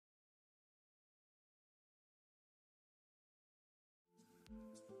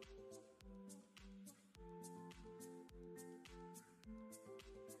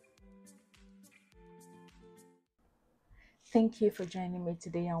Thank you for joining me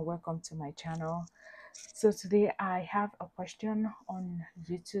today and welcome to my channel. So today I have a question on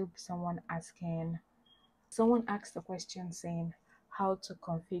YouTube. Someone asked a question saying how to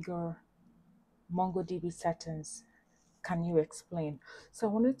configure MongoDB settings. Can you explain? So I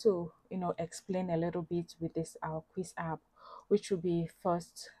wanted to, explain a little bit with this our quiz app, which will be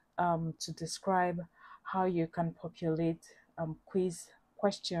first to describe how you can populate quiz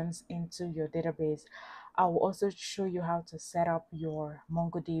questions into your database. I will also show you how to set up your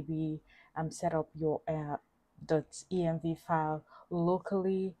MongoDB and set up your .env file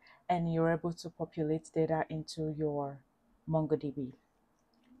locally, and you're able to populate data into your MongoDB.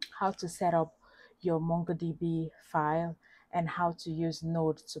 How to set up your MongoDB file and how to use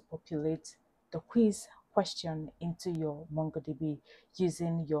Node to populate the quiz question into your MongoDB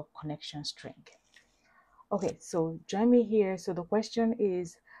using your connection string. Okay, so join me here. So the question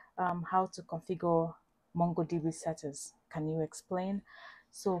is how to configure MongoDB settings. Can you explain?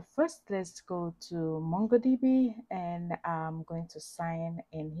 So first, let's go to MongoDB, and I'm going to sign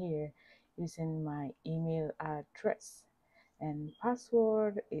in here using my email address, and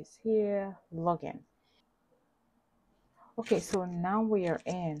password is here, login. Okay, so now we are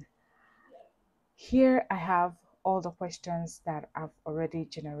in. Here I have all the questions that I've already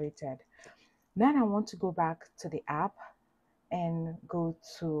generated. Then I want to go back to the app and go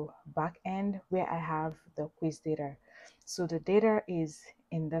to backend where I have the quiz data. So the data is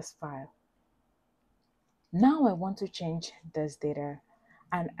in this file. Now I want to change this data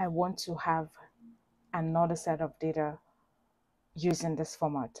and I want to have another set of data using this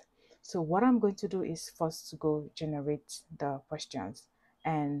format. So what I'm going to do is first to go generate the questions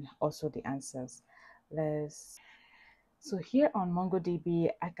and also the answers. So here on MongoDB,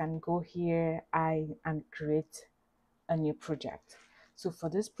 I can go here and create a new project. So for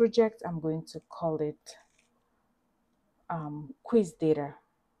this project, I'm going to call it quiz data.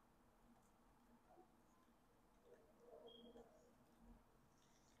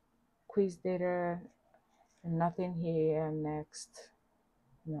 Quiz data, nothing here. Next,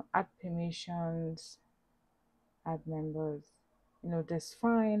 add permissions, add members. That's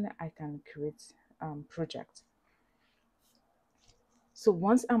fine. I can create project. So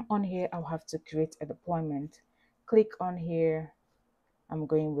once I'm on here, I'll have to create a deployment. Click on here. I'm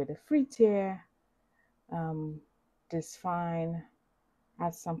going with a free tier. This fine.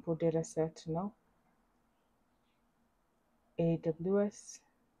 Add sample data set. AWS,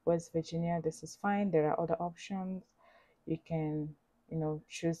 West Virginia. This is fine. There are other options. You can,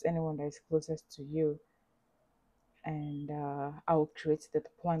 choose anyone that is closest to you. And I will create the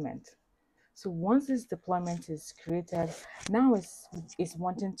deployment. So once this deployment is created, now it's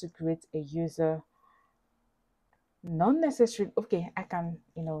wanting to create a user. Not necessarily, okay, I can,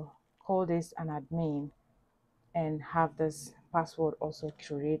 call this an admin and have this password also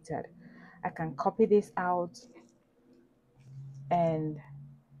created. I can copy this out and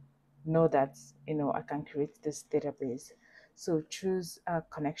know that, I can create this database. So choose a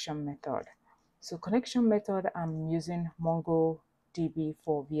connection method. So connection method, I'm using MongoDB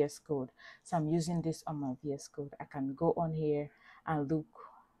for VS Code. So I'm using this on my VS Code. I can go on here and look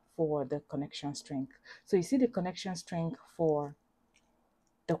for the connection string. So you see the connection string for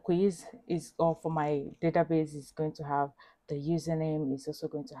the quiz is, or for my database, is going to have the username, is also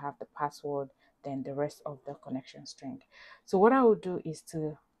going to have the password, then the rest of the connection string. So what I will do is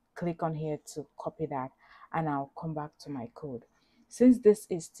to click on here to copy that, and I'll come back to my code. Since this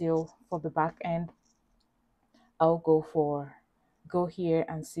is still for the back end, I'll go here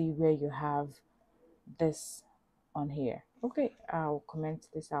and see where you have this on here. Okay, I'll comment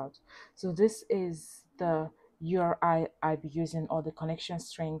this out. So this is the URI I'll be using, or the connection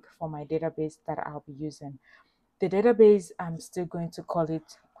string for my database that I'll be using. The database, I'm still going to call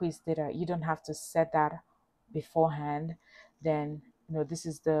it quiz data. You don't have to set that beforehand. Then, this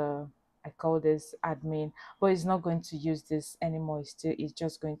is I call this admin, but it's not going to use this anymore. It's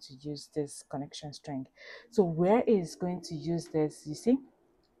just going to use this connection string. So where is going to use this? You see,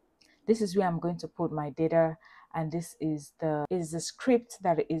 this is where I'm going to put my data, and this is the script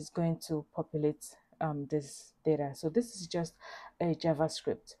that is going to populate this data. So this is just a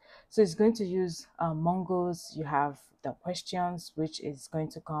JavaScript. So it's going to use mongoose. You have the questions, which is going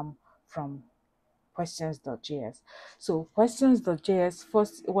to come from questions.js. So questions.js,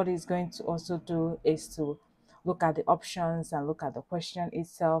 first, what it's going to also do is to look at the options and look at the question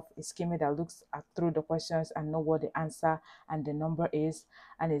itself, a schema that looks through the questions and know what the answer and the number is,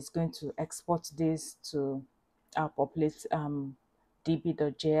 and it's going to export this to populate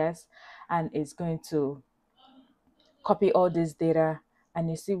db.js, and it's going to copy all this data, and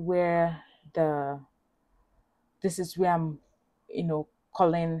you see where this is where I'm,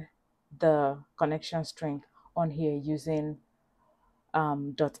 calling the connection string on here using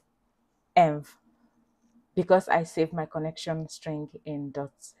 .env, because I saved my connection string in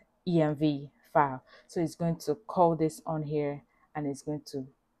 .env file. So it's going to call this on here, and it's going to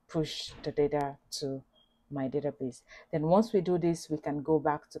push the data to my database. Then once we do this, we can go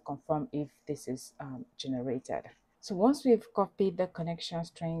back to confirm if this is generated. So once we've copied the connection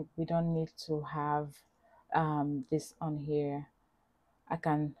string, we don't need to have this on here. I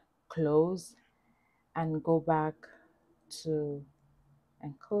can close and go back to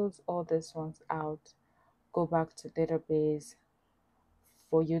and close all these ones out, go back to database.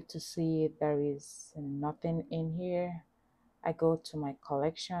 For you to see there is nothing in here, I go to my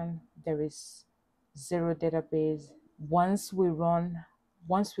collection, there is 0 database. Once we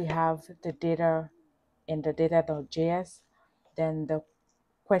have the data in the data.js, then the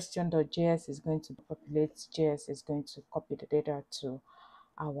question.js is going to Populate.js is going to copy the data to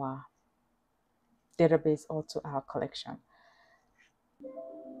our database or to our collection.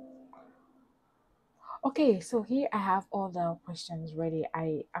 Okay, so here I have all the questions ready.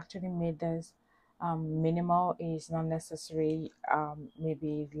 I actually made this minimal, is not necessary,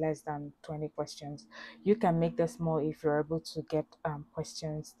 maybe less than 20 questions. You can make this more if you're able to get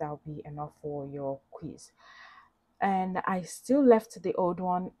questions that will be enough for your quiz. And I still left the old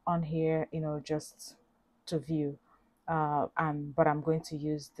one on here, just to view. But I'm going to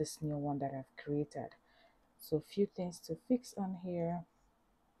use this new one that I've created. So a few things to fix on here,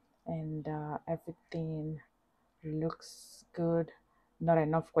 and everything looks good. Not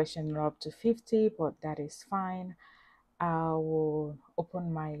enough questions, not up to 50, but that is fine. I will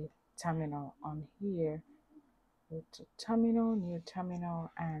open my terminal on here. Go to terminal, new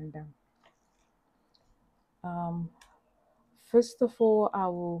terminal, and first of all, I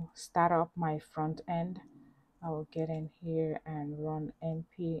will start up my front end. I will get in here and run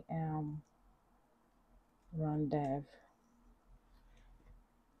npm run dev.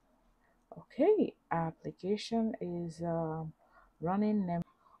 Okay, application is running.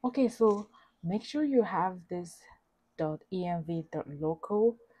 Okay, so make sure you have this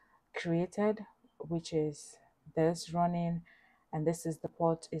 .env.local created, which is this running, and this is the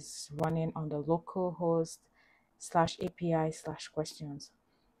port is running on the local host /API/questions.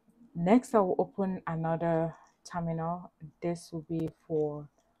 Next, I will open another terminal. This will be for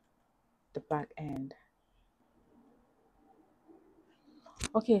the back end.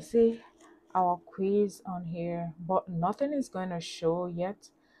 Okay, see our quiz on here, but nothing is going to show yet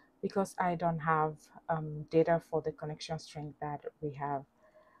because I don't have data for the connection string that we have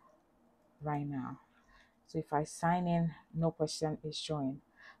right now. So if I sign in, no question is showing.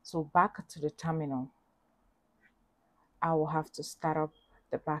 So back to the terminal, I will have to start up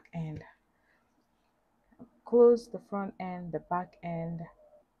the back end. Close the front end, the back end.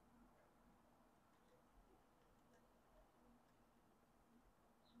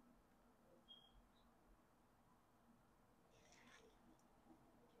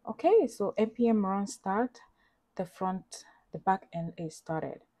 Okay, so npm run start, the back end is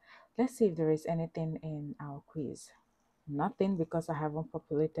started. Let's see if there is anything in our quiz. Nothing, because I haven't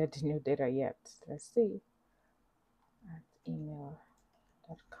populated new data yet. Let's see. At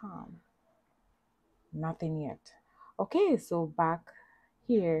email.com. Nothing yet. Okay, so back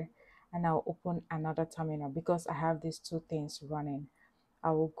here, and I'll open another terminal because I have these two things running.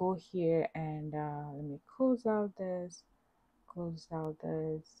 I will go here and let me close out this,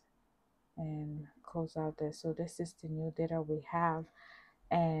 and close out this. So this is the new data we have.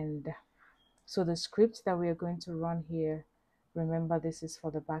 And so the scripts that we are going to run here, remember this is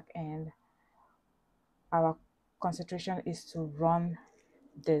for the back end. Our concentration is to run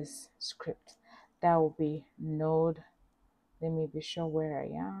this script. That will be node. Let me be sure where I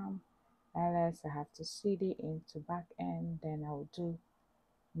am. ls, I have to cd into backend, then I'll do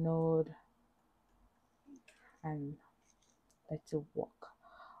node and let it work.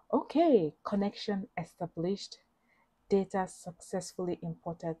 Okay, connection established, data successfully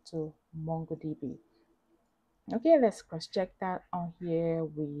imported to MongoDB. Okay, let's cross check that on here.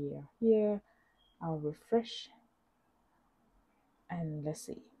 We are here. I'll refresh and let's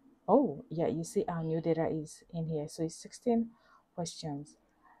see. Oh yeah, you see our new data is in here. So it's 16 questions.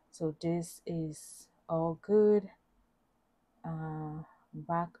 So this is all good.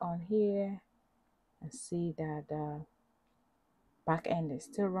 Back on here and see that back end is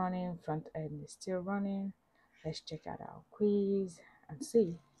still running, front end is still running. Let's check out our quiz and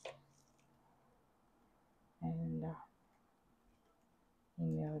see. And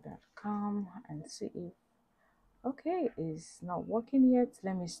email.com and see if Okay, it's not working yet.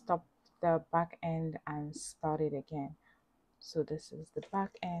 Let me stop the back end and start it again. So this is the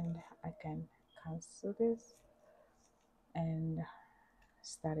back end. I can cancel this and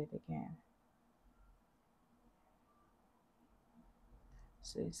start it again.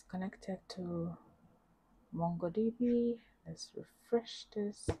 So it's connected to MongoDB. Let's refresh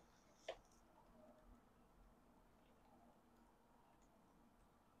this.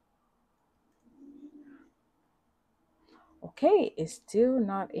 Okay, it's still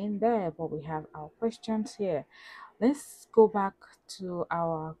not in there, but we have our questions here. Let's go back to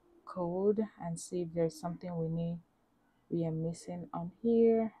our code and see if there's something we are missing on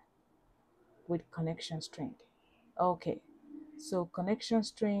here with connection string. Okay, so connection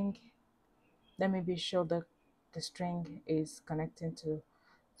string, let me be sure that the string is connecting to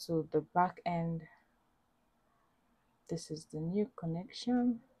the back end. This is the new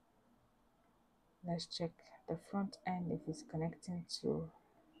connection. Let's check the front end if it's connecting to.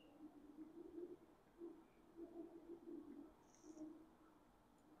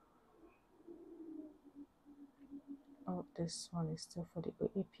 Oh, this one is still for the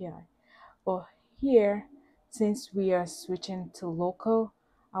API. But here, since we are switching to local,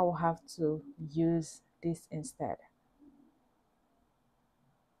 I will have to use this instead.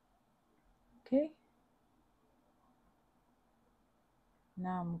 Okay.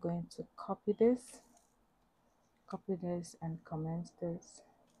 Now I'm going to copy and comment this,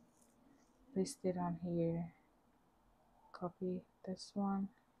 paste it on here, copy this one,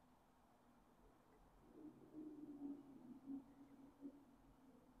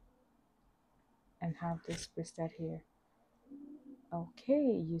 and have this pasted here.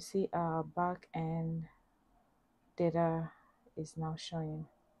 Okay, you see our back end data is now showing.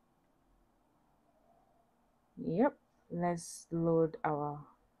 Yep, let's load our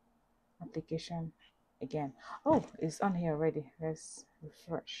application again. Oh, it's on here already. Let's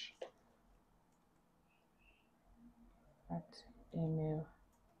refresh. At email.com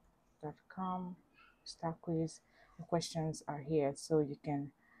star quiz. The questions are here, so you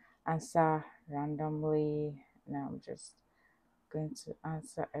can answer randomly. Now I'm just going to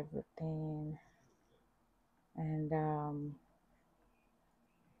answer everything and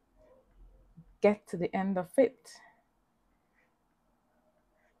get to the end of it.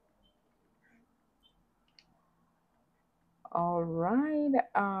 All right,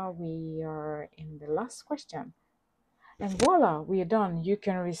 we are in the last question. And voila, we are done. You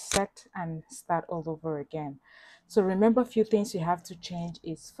can reset and start all over again. So remember, a few things you have to change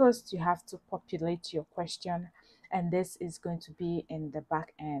is first, you have to populate your question. And this is going to be in the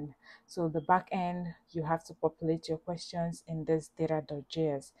back end. So the back end, you have to populate your questions in this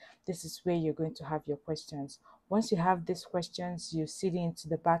data.js. This is where you're going to have your questions. Once you have these questions, you seed into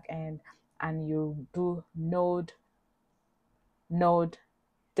the back end and you do node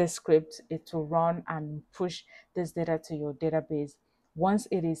this script. It will run and push this data to your database. Once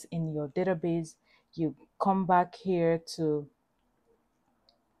it is in your database, you come back here to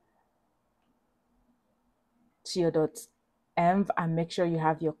your.env and make sure you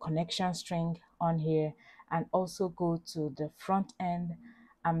have your connection string on here, and also go to the front end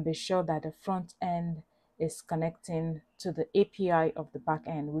and be sure that the front end is connecting to the API of the back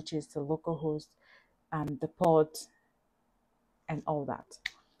end, which is the localhost, the port, and all that.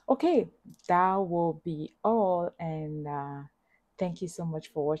 Okay, that will be all, and thank you so much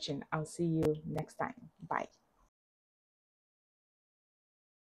for watching. I'll see you next time. Bye.